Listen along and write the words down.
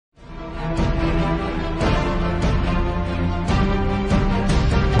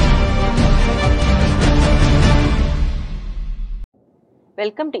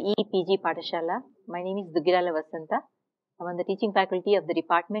Welcome to EPG Pathashala. My name is Dugirala Vasanta. I am on the teaching faculty of the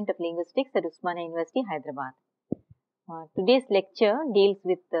Department of Linguistics at Usmania University, Hyderabad. Today's lecture deals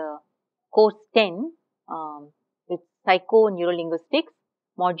with course 10, it's Psychoneurolinguistics,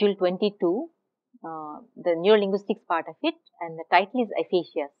 module 22, the neurolinguistics part of it, and the title is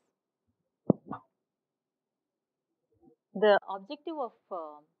Aphasias. The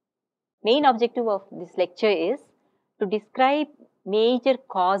main objective of this lecture is to describe major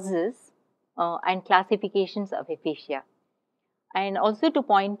causes and classifications of aphasia, and also to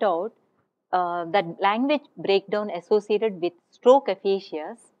point out that language breakdown associated with stroke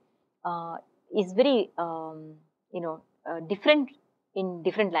aphasias is very different in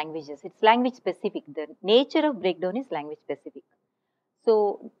different languages. It's language specific. The nature of breakdown is language specific.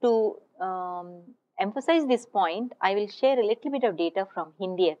 So, to emphasize this point, I will share a little bit of data from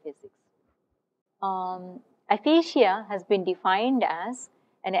Hindi Aphasics. Aphasia has been defined as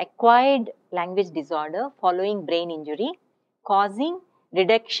an acquired language disorder following brain injury, causing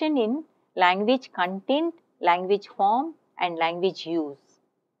reduction in language content, language form and language use.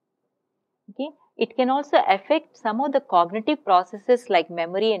 Okay. It can also affect some of the cognitive processes like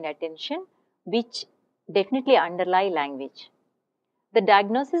memory and attention, which definitely underlie language. The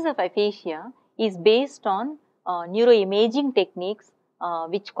diagnosis of aphasia is based on neuroimaging techniques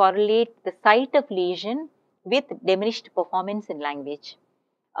which correlate the site of lesion with diminished performance in language.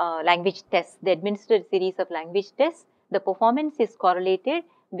 Language tests, they administer a series of language tests. The performance is correlated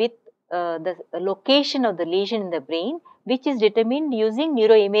with the location of the lesion in the brain, which is determined using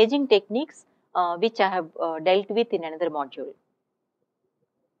neuroimaging techniques which I have dealt with in another module.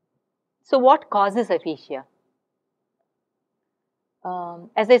 So, what causes aphasia?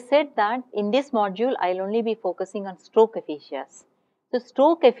 As I said that in this module, I will only be focusing on stroke aphasias. So,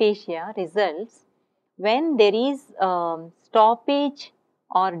 stroke aphasia results when there is stoppage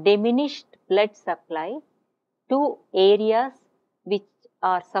or diminished blood supply to areas which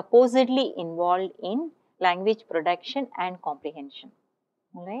are supposedly involved in language production and comprehension.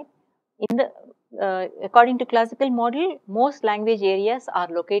 Alright. In the according to classical model, most language areas are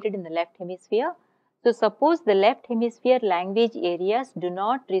located in the left hemisphere. So, suppose the left hemisphere language areas do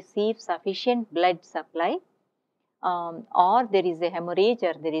not receive sufficient blood supply, or there is a hemorrhage,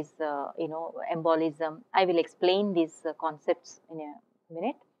 or there is embolism. I will explain these concepts in a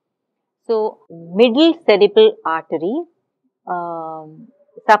minute. So, middle cerebral artery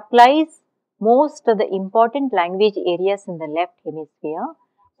supplies most of the important language areas in the left hemisphere.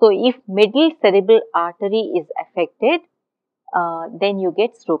 So, if middle cerebral artery is affected, then you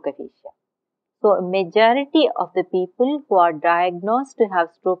get stroke aphasia. So, a majority of the people who are diagnosed to have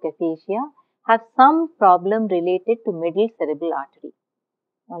stroke aphasia have some problem related to middle cerebral artery.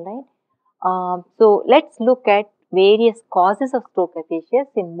 Alright. So, let us look at various causes of stroke aphasias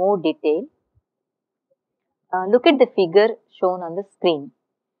in more detail. Look at the figure shown on the screen,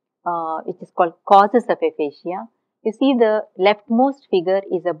 which is called causes of aphasia. You see the leftmost figure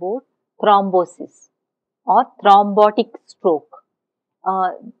is about thrombosis or thrombotic stroke.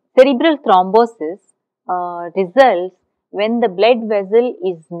 Cerebral thrombosis results when the blood vessel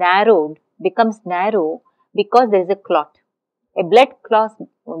is narrowed, becomes narrow because there is a clot. A blood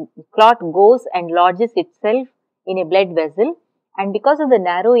clot goes and lodges itself in a blood vessel, and because of the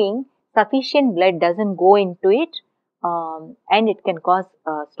narrowing, sufficient blood does not go into it, and it can cause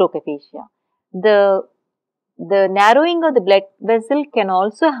stroke aphasia. The narrowing of the blood vessel can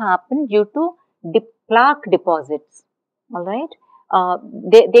also happen due to plaque deposits. Alright.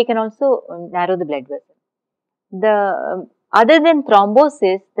 They can also narrow the blood vessel. Other than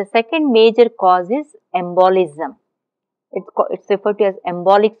thrombosis, the second major cause is embolism. It's referred to as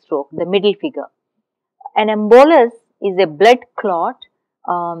embolic stroke, the middle figure. An embolus is a blood clot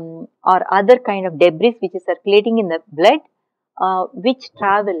or other kind of debris which is circulating in the blood, which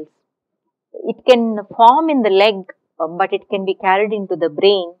travels. It can form in the leg, but it can be carried into the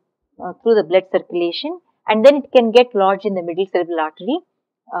brain through the blood circulation, and then it can get lodged in the middle cerebral artery,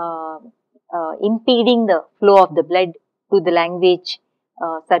 impeding the flow of the blood to the language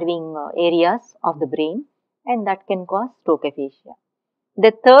serving areas of the brain, and that can cause stroke aphasia.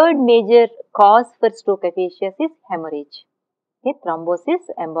 The third major cause for stroke aphasias is hemorrhage. Okay, thrombosis,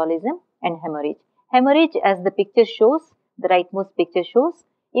 embolism and hemorrhage. Hemorrhage, as the picture shows, the rightmost picture shows,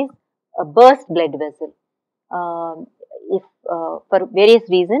 is a burst blood vessel. If for various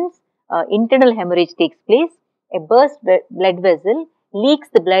reasons internal hemorrhage takes place, a burst blood vessel leaks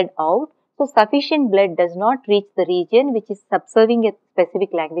the blood out. So, sufficient blood does not reach the region which is subserving a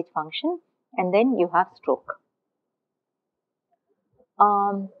specific language function, and then you have stroke.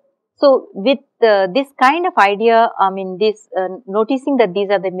 So, with this kind of idea, noticing that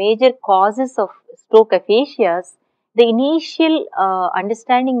these are the major causes of stroke aphasias, the initial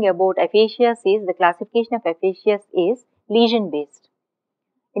understanding about aphasias is, the classification of aphasias is lesion based.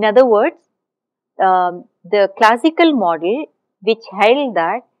 In other words, the classical model which held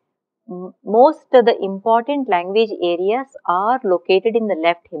that most of the important language areas are located in the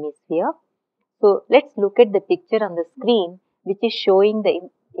left hemisphere. So, let us look at the picture on the screen which is showing the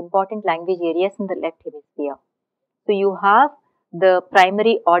important language areas in the left hemisphere. So, you have the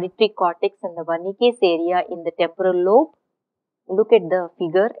primary auditory cortex and the Wernicke's area in the temporal lobe. Look at the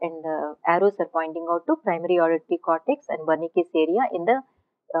figure and the arrows are pointing out to primary auditory cortex and Wernicke's area in the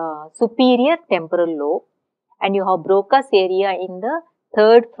superior temporal lobe, and you have Broca's area in the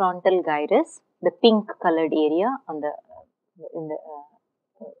third frontal gyrus, the pink colored area on the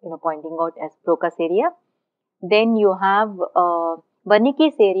pointing out as Broca's area. Then you have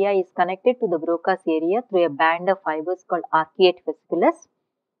Wernicke's area is connected to the Broca's area through a band of fibers called arcuate fasciculus.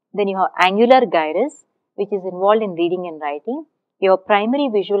 Then you have angular gyrus which is involved in reading and writing. You have primary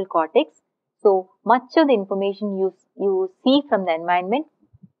visual cortex. So, much of the information you see from the environment,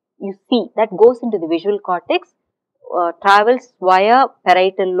 you see that goes into the visual cortex, travels via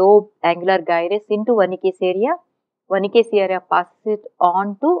parietal lobe, angular gyrus into Wernicke's area. Wernicke's area passes it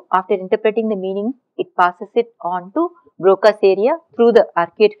on to, after interpreting the meaning, it passes it on to Broca's area through the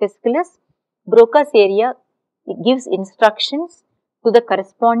arcuate fasciculus. Broca's area, it gives instructions to the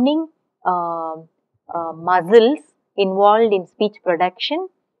corresponding muscles involved in speech production.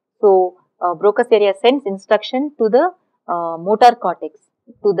 So, Broca's area sends instruction to the motor cortex,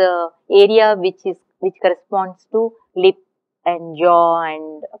 to the area which corresponds to lip and jaw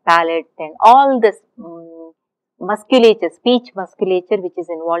and palate and all this musculature, speech musculature which is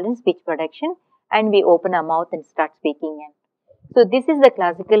involved in speech production, and we open our mouth and start speaking. And so, this is the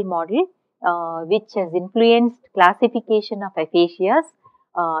classical model which has influenced classification of aphasias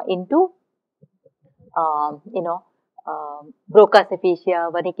into Broca's aphasia,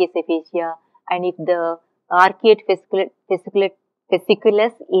 Wernicke's aphasia, and if the arcuate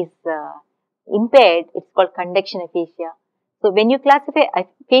fasciculus is impaired, it is called conduction aphasia. So, when you classify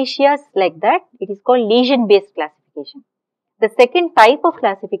aphasias like that, it is called lesion based classification. The second type of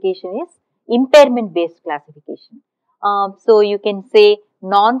classification is impairment based classification. So, you can say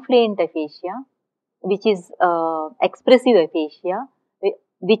non-fluent aphasia, which is expressive aphasia,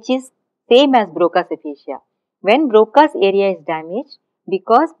 which is same as Broca's aphasia. When Broca's area is damaged,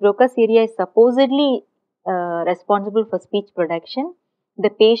 because Broca's area is supposedly responsible for speech production, the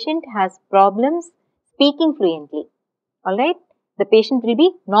patient has problems speaking fluently. Alright, the patient will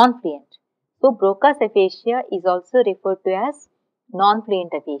be non-fluent. So, Broca's aphasia is also referred to as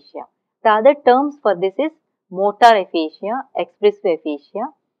non-fluent aphasia. The other terms for this is motor aphasia, expressive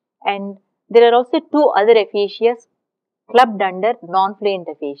aphasia, and there are also two other aphasias clubbed under non-fluent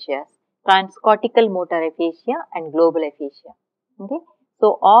aphasias, transcortical motor aphasia and global aphasia. Okay.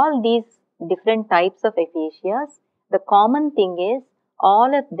 So, all these different types of aphasias, the common thing is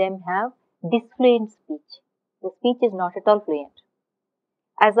all of them have disfluent speech. The speech is not at all fluent.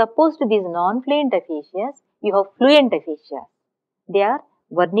 As opposed to these non-fluent aphasias, you have fluent aphasias. They are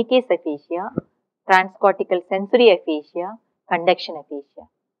Wernicke's aphasia, transcortical sensory aphasia, conduction aphasia.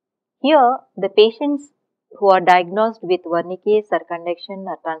 Here, the patients who are diagnosed with Wernicke's or conduction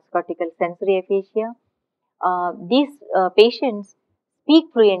or transcortical sensory aphasia, these patients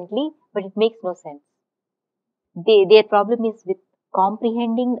speak fluently, but it makes no sense. Their problem is with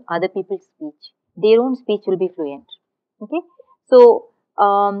comprehending other people's speech. Their own speech will be fluent. Okay. So,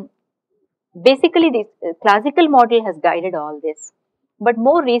 basically this classical model has guided all this, but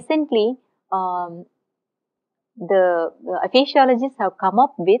more recently the aphasiologists have come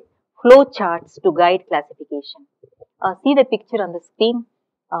up with flow charts to guide classification. See the picture on the screen.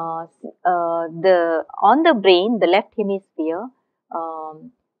 On the brain, the left hemisphere,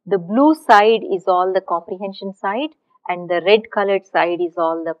 the blue side is all the comprehension side and the red colored side is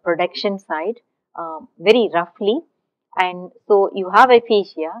all the production side, very roughly. And so, you have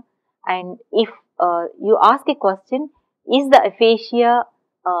aphasia, and if you ask a question, is the aphasia,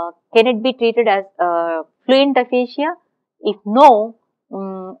 can it be treated as fluent aphasia? If no,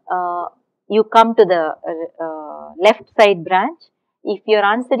 you come to the left side branch. If your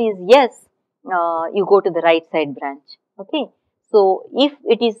answer is yes, you go to the right side branch. Okay. So, if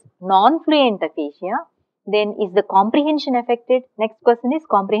it is non-fluent aphasia, then is the comprehension affected? Next question is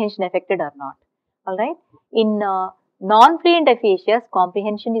comprehension affected or not? Alright. In non-fluent aphasias,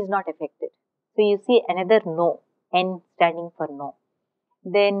 comprehension is not affected. So, you see another no, N standing for no.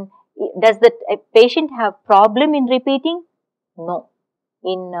 Then, does the patient have problem in repeating? No.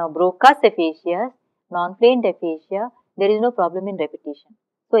 In Broca's aphasia, non-fluent aphasia, there is no problem in repetition.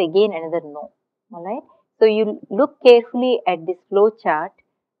 So again another no. Alright. So you look carefully at this flow chart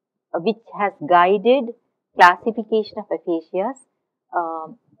which has guided classification of aphasias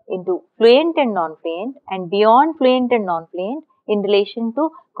into fluent and non-fluent, and beyond fluent and non-fluent in relation to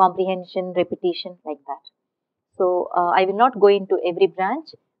comprehension, repetition, like that. So I will not go into every branch,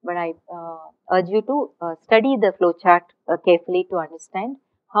 but I urge you to study the flow chart carefully to understand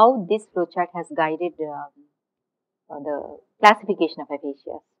how this flow chart has guided the classification of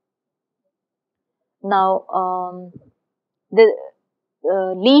aphasias. Now, the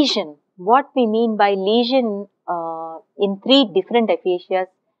lesion, what we mean by lesion in 3 different aphasias,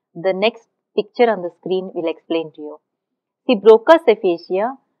 the next picture on the screen will explain to you. See, Broca's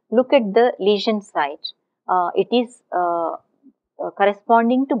aphasia, look at the lesion site. It is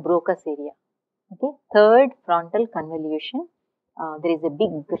corresponding to Broca's area. Okay, third frontal convolution. There is a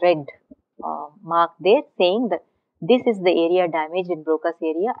big red mark there saying that this is the area damaged in Broca's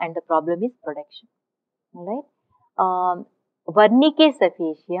area and the problem is production. Alright. Wernicke's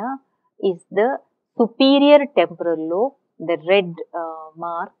aphasia is the superior temporal lobe, the red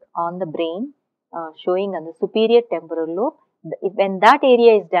mark on the brain showing on the superior temporal lobe. When that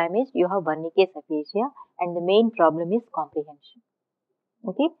area is damaged, you have Wernicke's aphasia and the main problem is comprehension.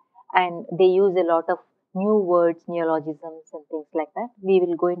 Okay, and they use a lot of new words, neologisms and things like that. We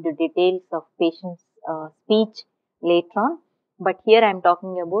will go into details of patient's speech later on. But here I am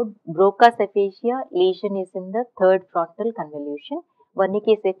talking about Broca's aphasia, lesion is in the third frontal convolution.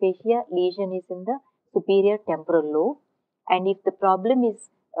 Wernicke's aphasia, lesion is in the superior temporal lobe. And if the problem is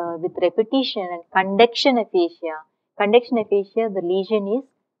with repetition and conduction aphasia, the lesion is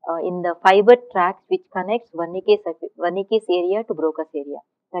in the fiber tract which connects Wernicke's area to Broca's area.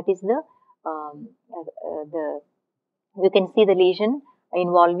 That is the you can see the lesion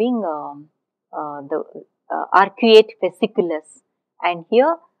involving the arcuate fasciculus, and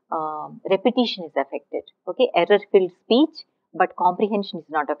here repetition is affected. Okay, error-filled speech, but comprehension is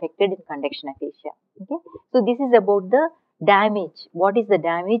not affected in conduction aphasia. Okay, so this is about the damage. What is the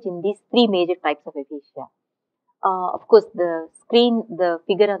damage in these 3 major types of aphasia? Of course, the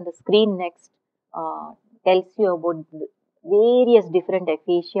figure on the screen next tells you about the various different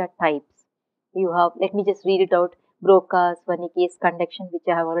aphasia types. You have, let me just read it out: Broca's, Wernicke's, conduction, which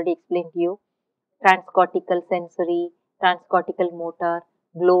I have already explained to you, transcortical sensory, transcortical motor,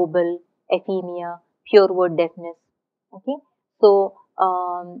 global, ephemia, pure word deafness. Okay, so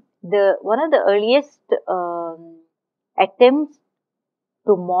one of the earliest attempts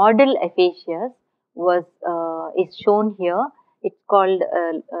to model aphasias was is shown here. It's called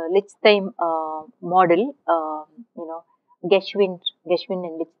Lichtenstein model. Geschwind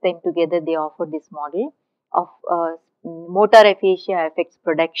and Lichtenstein together they offered this model of motor aphasia affects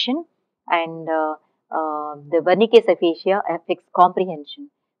production and the Wernicke's aphasia affects comprehension.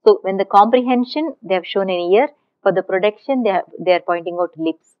 So when the comprehension they have shown an ear, for the production they are pointing out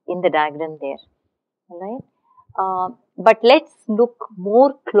lips in the diagram there. Alright. But let's look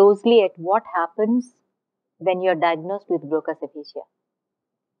more closely at what happens when you are diagnosed with Broca's aphasia.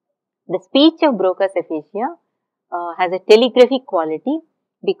 The speech of Broca's aphasia has a telegraphic quality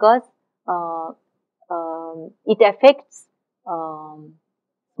because it affects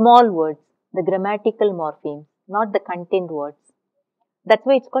small words, the grammatical morphemes, not the content words. That's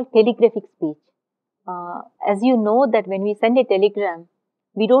why it's called telegraphic speech. As you know that when we send a telegram,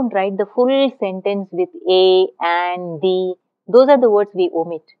 we don't write the full sentence with a, and, the. Those are the words we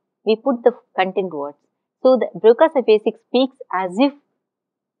omit. We put the content words. So the Broca's aphasia speaks as if,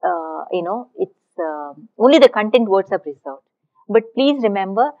 it's only the content words are preserved. But please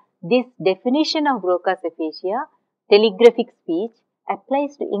remember, this definition of Broca's aphasia, telegraphic speech,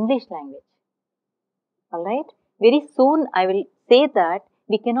 applies to English language. Alright. Very soon I will say that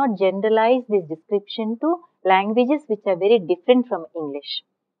we cannot generalize this description to languages which are very different from English.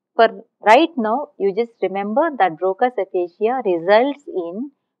 For right now, you just remember that Broca's aphasia results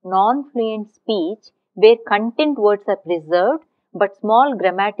in non-fluent speech where content words are preserved but small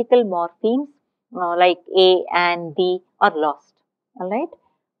grammatical morphemes like a, and, the are lost. Alright.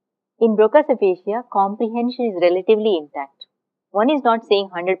 In Broca's aphasia, comprehension is relatively intact. One is not saying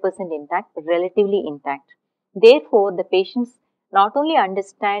 100% intact, but relatively intact. Therefore, the patients not only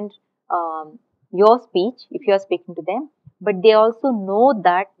understand your speech if you are speaking to them, but they also know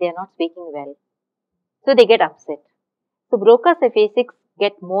that they are not speaking well. So, they get upset. So, Broca's aphasics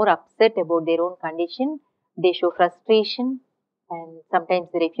get more upset about their own condition. They show frustration and sometimes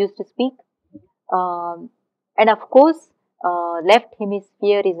they refuse to speak. And of course, left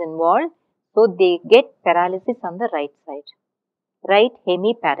hemisphere is involved. So, they get paralysis on the right side. right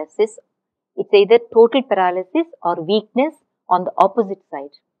hemiparesis. It's either total paralysis or weakness on the opposite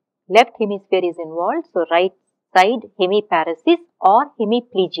side. Left hemisphere is involved, so right side hemiparesis or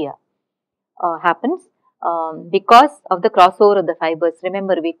hemiplegia happens because of the crossover of the fibers.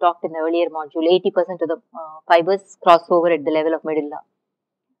 Remember, we talked in the earlier module, 80% of the fibers cross over at the level of medulla.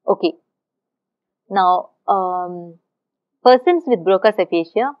 Okay. Now, persons with Broca's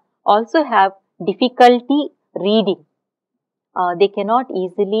aphasia also have difficulty reading. They cannot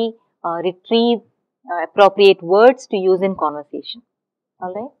easily retrieve appropriate words to use in conversation.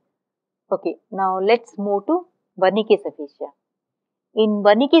 Alright. Okay. Now, let's move to Wernicke's aphasia. In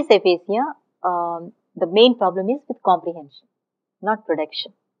Wernicke's aphasia, the main problem is with comprehension, not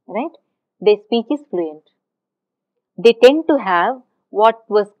production, right? Their speech is fluent. They tend to have what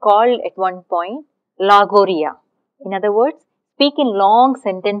was called at one point logorrhea. In other words, speak in long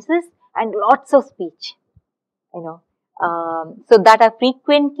sentences and lots of speech, so that are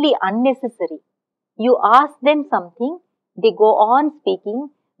frequently unnecessary. You ask them something, they go on speaking,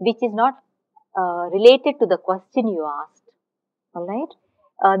 which is not related to the question you asked.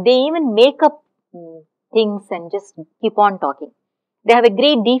 Alright. They even make up things and just keep on talking. They have a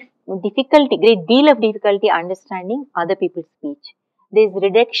great deal of difficulty understanding other people's speech. There is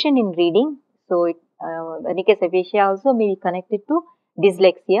reduction in reading. So, Wernicke's aphasia also may be connected to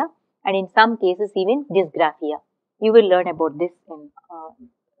dyslexia and in some cases even dysgraphia. You will learn about this in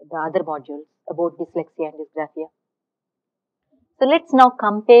the other modules about dyslexia and dysgraphia. So, let's now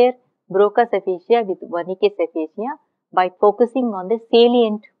compare Broca's aphasia with Wernicke's aphasia by focusing on the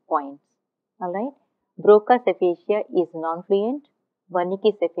salient points. Alright. Broca's aphasia is non-fluent,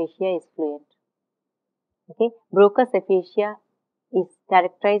 Wernicke's aphasia is fluent. Okay. Broca's aphasia is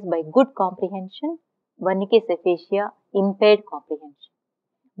characterized by good comprehension, Wernicke's aphasia impaired comprehension.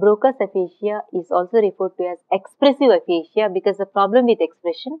 Broca's aphasia is also referred to as expressive aphasia because the problem with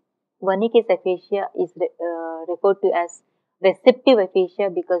expression. Wernicke's aphasia is referred to as receptive aphasia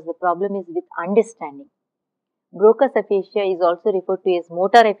because the problem is with understanding. Broca's aphasia is also referred to as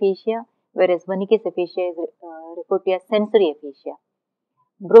motor aphasia, whereas Wernicke's aphasia is referred to as sensory aphasia.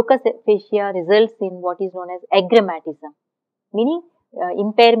 Broca's aphasia results in what is known as agrammatism, meaning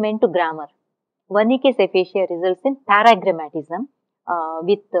impairment to grammar. Wernicke's aphasia results in paragrammatism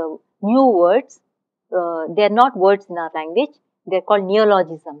with new words. They are not words in our language, they are called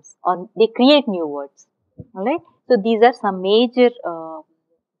neologisms or they create new words. Alright. So, these are some major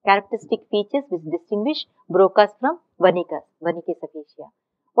characteristic features which distinguish Broca's from Wernicke's aphasia.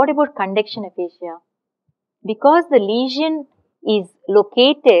 What about conduction aphasia? Because the lesion is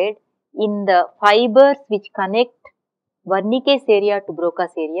located in the fibers which connect Wernicke's area to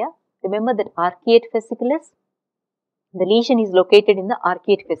Broca's area, remember that arcuate fasciculus, the lesion is located in the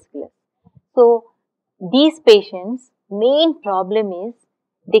arcuate fasciculus. So, these patients' main problem is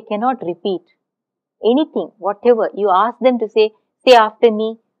they cannot repeat anything, whatever you ask them to say after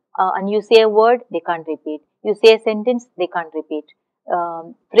me, and you say a word, they can't repeat. You say a sentence, they can't repeat.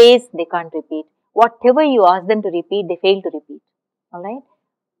 Phrase, they can't repeat. Whatever you ask them to repeat, they fail to repeat. Alright.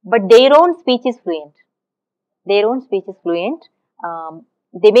 But their own speech is fluent. There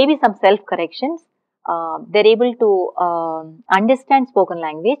may be some self-corrections. They're able to understand spoken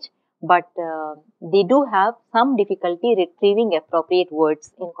language, but they do have some difficulty retrieving appropriate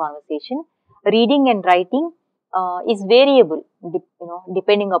words in conversation. Reading and writing is variable,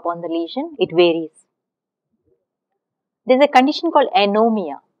 depending upon the lesion, it varies. There is a condition called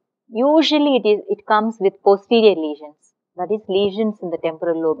anomia. Usually it comes with posterior lesions, that is lesions in the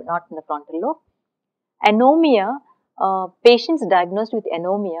temporal lobe, not in the frontal lobe. Anomia, patients diagnosed with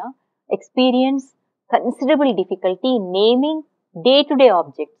anomia experience considerable difficulty in naming day-to-day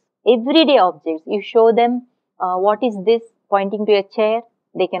objects, everyday objects. You show them what is this, pointing to a chair,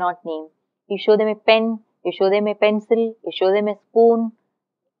 they cannot name. You show them a pen, you show them a pencil, you show them a spoon.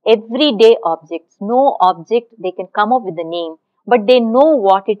 Everyday objects, no object they can come up with the name, but they know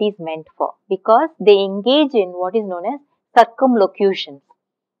what it is meant for because they engage in what is known as circumlocutions.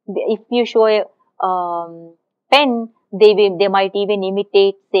 If you show a pen, they might even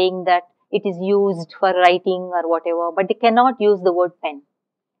imitate saying that it is used for writing or whatever, but they cannot use the word pen.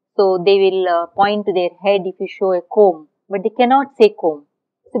 So, they will point to their head if you show a comb, but they cannot say comb.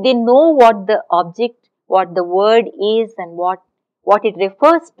 So, they know what the object, what the word is and what it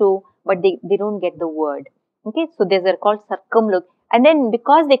refers to, but they don't get the word. Okay, so these are called circumlocution. And then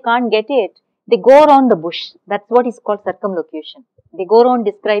because they can't get it, they go around the bush. That's what is called circumlocution. They go around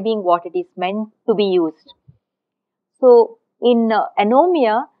describing what it is meant to be used. So, in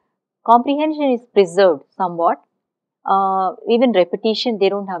anomia, comprehension is preserved somewhat. Even repetition, they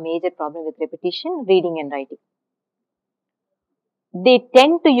don't have major problem with repetition, reading and writing. they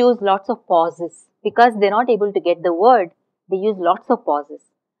tend to use lots of pauses because they're not able to get the word. They use lots of pauses,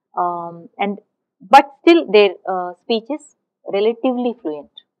 but still their speech is relatively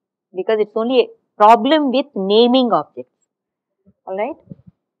fluent because it's only a problem with naming objects. All right.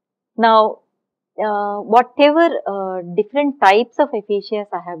 Now, whatever different types of aphasias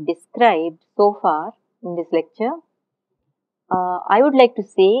I have described so far in this lecture, I would like to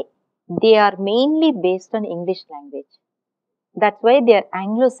say they are mainly based on English language. That's why they are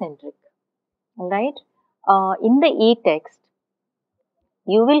Anglo-centric. Alright. In the e-text,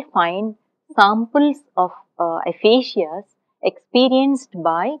 you will find samples of aphasias experienced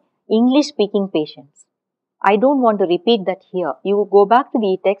by English-speaking patients. I don't want to repeat that here. You go back to the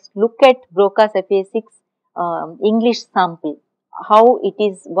e-text, look at Broca's aphasics English sample, how it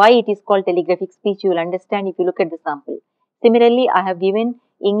is, why it is called telegraphic speech. You will understand if you look at the sample. Similarly, I have given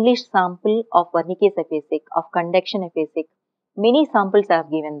English sample of Wernicke's aphasic, of conduction aphasic. Many samples I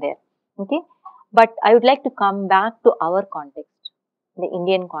have given there. Okay, but I would like to come back to our context, the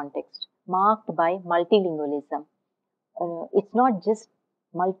Indian context, marked by multilingualism. It's not just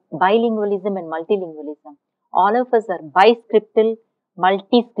bilingualism and multilingualism. All of us are biscriptal,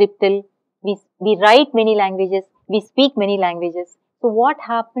 multiscriptal. We write many languages, we speak many languages. So what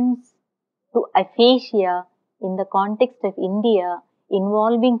happens to aphasia in the context of India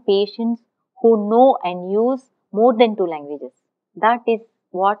involving patients who know and use more than 2 languages? That is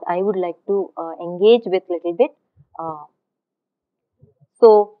what I would like to engage with little bit.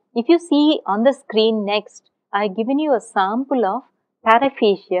 So, if you see on the screen next, I have given you a sample of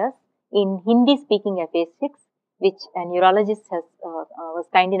paraphasias in Hindi speaking aphasics, which a neurologist was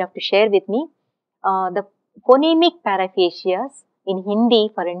kind enough to share with me. The phonemic paraphasias in Hindi,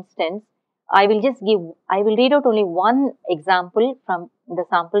 for instance, I will read out only one example from the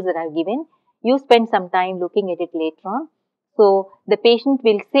samples that I have given. You spend some time looking at it later on. So, the patient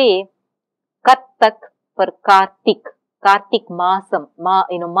will say Kartak for Kartik. Kartik Masam,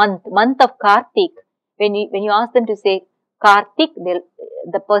 month of Kartik. When you ask them to say Kartik,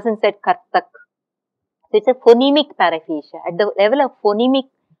 the person said Kartak. So it's a phonemic paraphasia. At the level of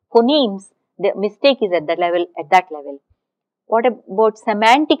phonemes, the mistake is at that level. What about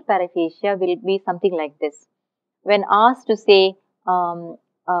semantic paraphasia will be something like this. When asked to say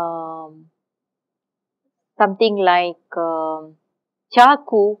something like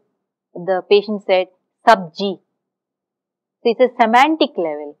chaku, the patient said sabji. So, it's a semantic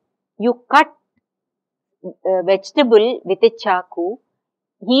level. You cut vegetable with a chaku.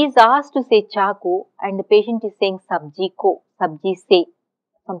 He is asked to say chaku and the patient is saying sabji ko, sabji se,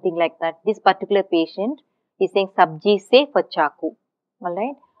 something like that. This particular patient is saying sabji se for chaku.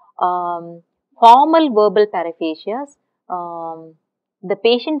 Alright. Formal verbal paraphasias. The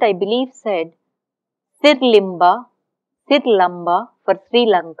patient, I believe, said sirlamba for Sri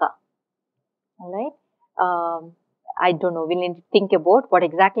Lanka. Alright. I don't know, we need to think about what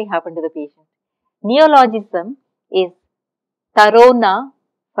exactly happened to the patient. Neologism is Tarona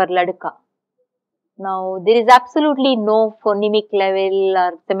for Ladka. Now, there is absolutely no phonemic level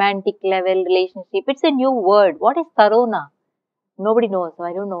or semantic level relationship. It's a new word. What is Tarona? Nobody knows. So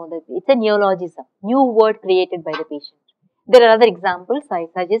I don't know. That it's a neologism, new word created by the patient. There are other examples. I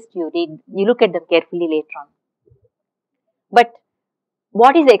suggest you look at them carefully later on. But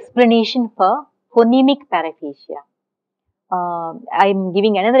what is the explanation for phonemic paraphasia? I am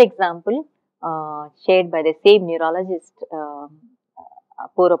giving another example shared by the same neurologist,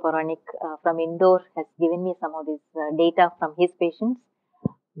 Puranik from Indore has given me some of this data from his patients.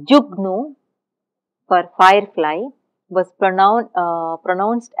 Jugnu for firefly was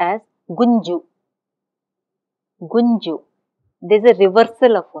pronounced as Gunju. Gunju. There is a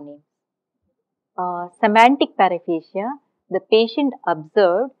reversal of phoneme. Semantic paraphasia, the patient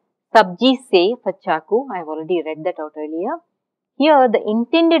observed sabji se for chaku. I have already read that out earlier. Here, the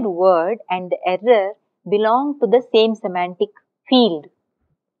intended word and the error belong to the same semantic field.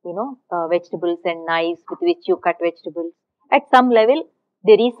 Vegetables and knives with which you cut vegetables. At some level,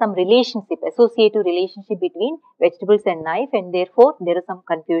 there is some relationship, associative relationship between vegetables and knife, and therefore, there is some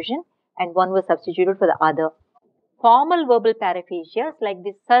confusion and one was substituted for the other. Formal verbal paraphasias like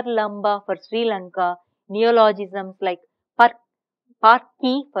this Sarlamba for Sri Lanka, neologisms like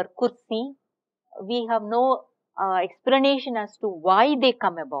Parki for Kursi, we have no explanation as to why they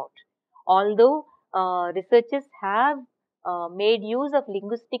come about. Although researchers have made use of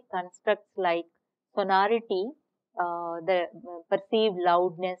linguistic constructs like sonority, the perceived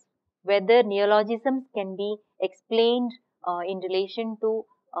loudness, whether neologisms can be explained in relation to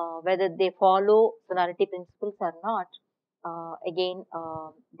whether they follow sonority principles or not. Again,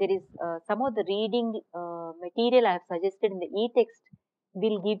 there is some of the reading material I have suggested in the e-text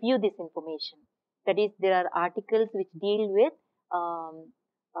will give you this information. That is, there are articles which deal with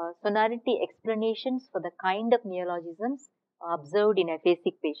sonority explanations for the kind of neologisms observed in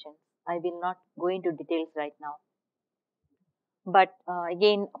aphasic patients. I will not go into details right now. But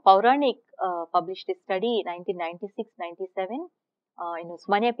again, Pauranik published a study in 1996-97 in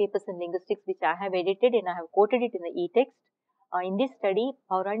Usmania papers in linguistics, which I have edited and I have quoted it in the e-text. In this study,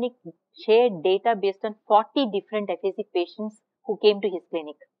 Pauranik shared data based on 40 different aphasic patients who came to his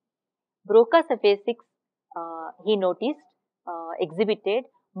clinic. Broca's aphasics, he noticed, exhibited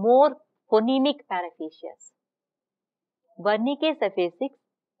more phonemic paraphasias. Wernicke's aphasics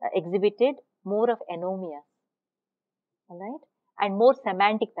exhibited more of anomias, alright, and more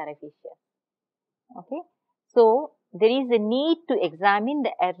semantic paraphasia. Okay, so there is a need to examine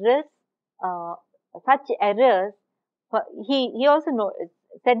the errors, such errors. He also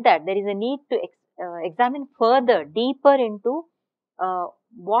said that there is a need to examine further, deeper into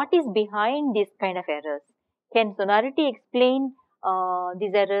what is behind this kind of errors. Can sonority explain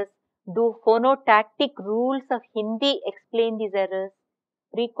these errors? Do phonotactic rules of Hindi explain these errors?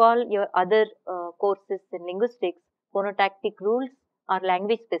 Recall your other courses in linguistics. Phonotactic rules are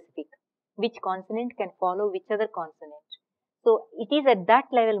language specific. Which consonant can follow which other consonant. So, it is at that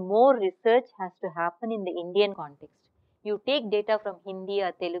level more research has to happen in the Indian context. You take data from Hindi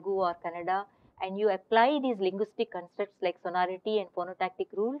or Telugu or Kannada and you apply these linguistic constructs like sonority and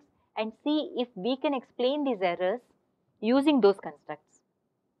phonotactic rules and see if we can explain these errors using those constructs.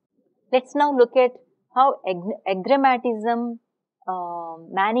 Let's now look at how agrammatism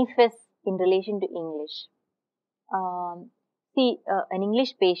manifests in relation to English. An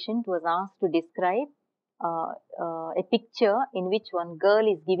English patient was asked to describe a picture in which one girl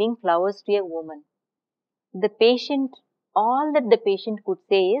is giving flowers to a woman. All that the patient could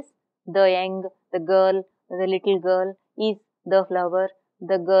say is the young, the girl, the little girl is the flower,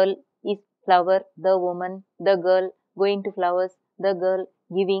 the girl is flower, the woman, the girl going to flowers, the girl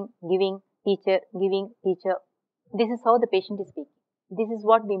giving, teacher, giving, teacher. This is how the patient is speaking. This is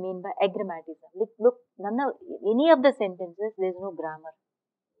what we mean by agrammatism. Look, any of the sentences, there is no grammar.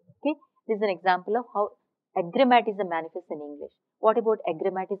 Okay, this is an example of how agrammatism manifests in English. What about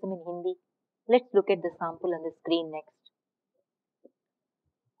agrammatism in Hindi? Let's look at the sample on the screen next.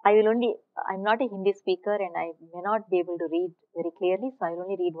 I'm not a Hindi speaker and I may not be able to read very clearly, so I will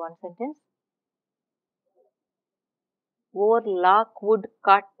only read one sentence. Wo laak wood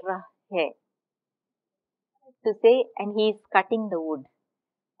kat raha hai. To say, and he is cutting the wood.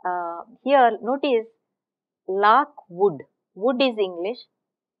 Here, notice laak wood. Wood is English.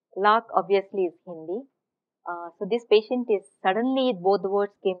 Laak obviously is Hindi. So this patient is suddenly both the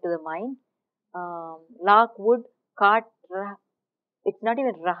words came to the mind. Laak wood kat rah. It's not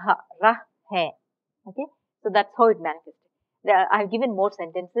even raha, rah hai. Okay, so that's how it manifested. I've given more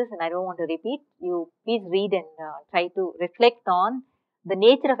sentences and I don't want to repeat. You please read and try to reflect on the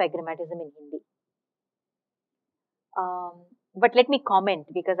nature of agrammatism in Hindi. But let me comment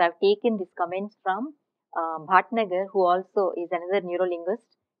because I've taken these comments from Bhatnagar, who also is another neurolinguist.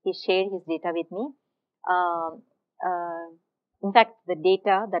 He shared his data with me. In fact, the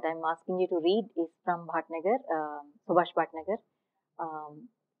data that I'm asking you to read is from Bhatnagar, Subhash Bhatnagar.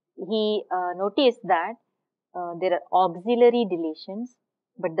 He noticed that there are auxiliary deletions,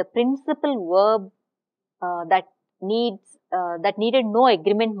 but the principal verb that needed no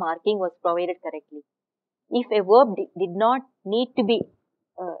agreement marking was provided correctly. If a verb did not need to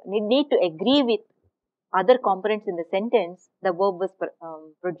agree with other components in the sentence, the verb was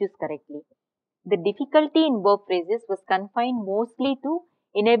produced correctly. The difficulty in verb phrases was confined mostly to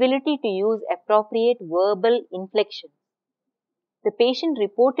inability to use appropriate verbal inflections. The patient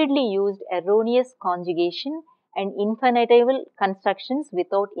reportedly used erroneous conjugation and infinitival constructions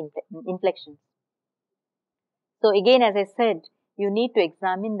without inflections. So again, as I said, you need to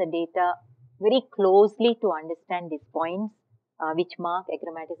examine the data very closely to understand these points which mark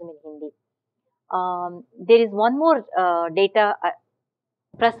agrammatism in Hindi. There is one more data.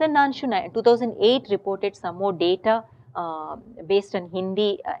 Prasannanshu 2008 reported some more data based on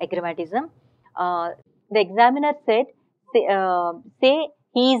Hindi agrammatism. The examiner said, say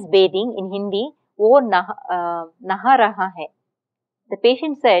he is bathing in Hindi, wo naha raha hai. The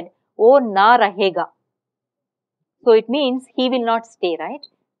patient said, wo na rahega. So it means he will not stay, right?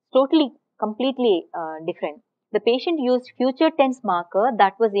 Totally, completely different. The patient used future tense marker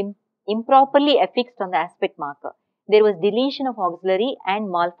that was improperly affixed on the aspect marker. There was deletion of auxiliary and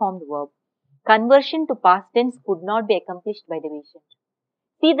malformed verb. Conversion to past tense could not be accomplished by the patient.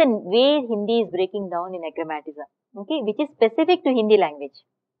 see the way Hindi is breaking down in agrammatism, okay, which is specific to Hindi language.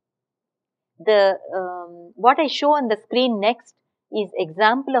 What I show on the screen next is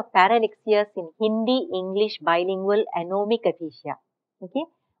example of paralexias in Hindi, English, bilingual, anomic aphasia. Okay.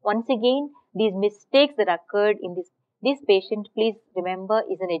 Once again, these mistakes that occurred in this patient, please remember,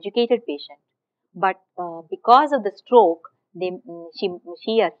 is an educated patient. But because of the stroke, she or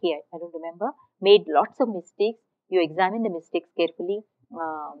he, I don't remember, made lots of mistakes. You examine the mistakes carefully.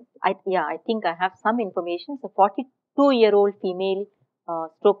 I think I have some information. So, 42-year-old female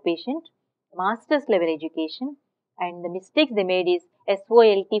stroke patient, master's level education, and the mistakes they made is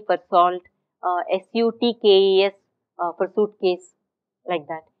SOLT for salt, SUTKES for suitcase, like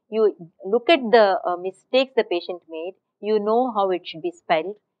that. You look at the mistakes the patient made, you know how it should be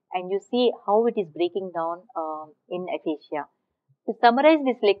spelled, and you see how it is breaking down in aphasia. To summarize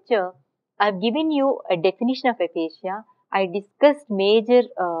this lecture, I have given you a definition of aphasia. I discussed major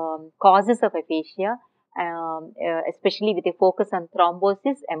causes of aphasia, especially with a focus on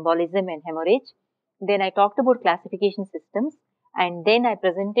thrombosis, embolism and hemorrhage. Then I talked about classification systems, and then I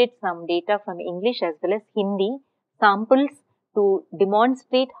presented some data from English as well as Hindi samples to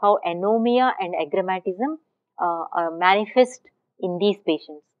demonstrate how anomia and agrammatism manifest in these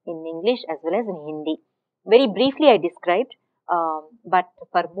patients in English as well as in Hindi. Very briefly I described, but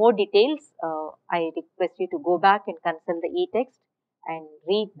for more details, I request you to go back and consult the e-text and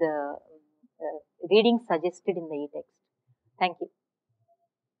read the readings suggested in the e-text. Thank you.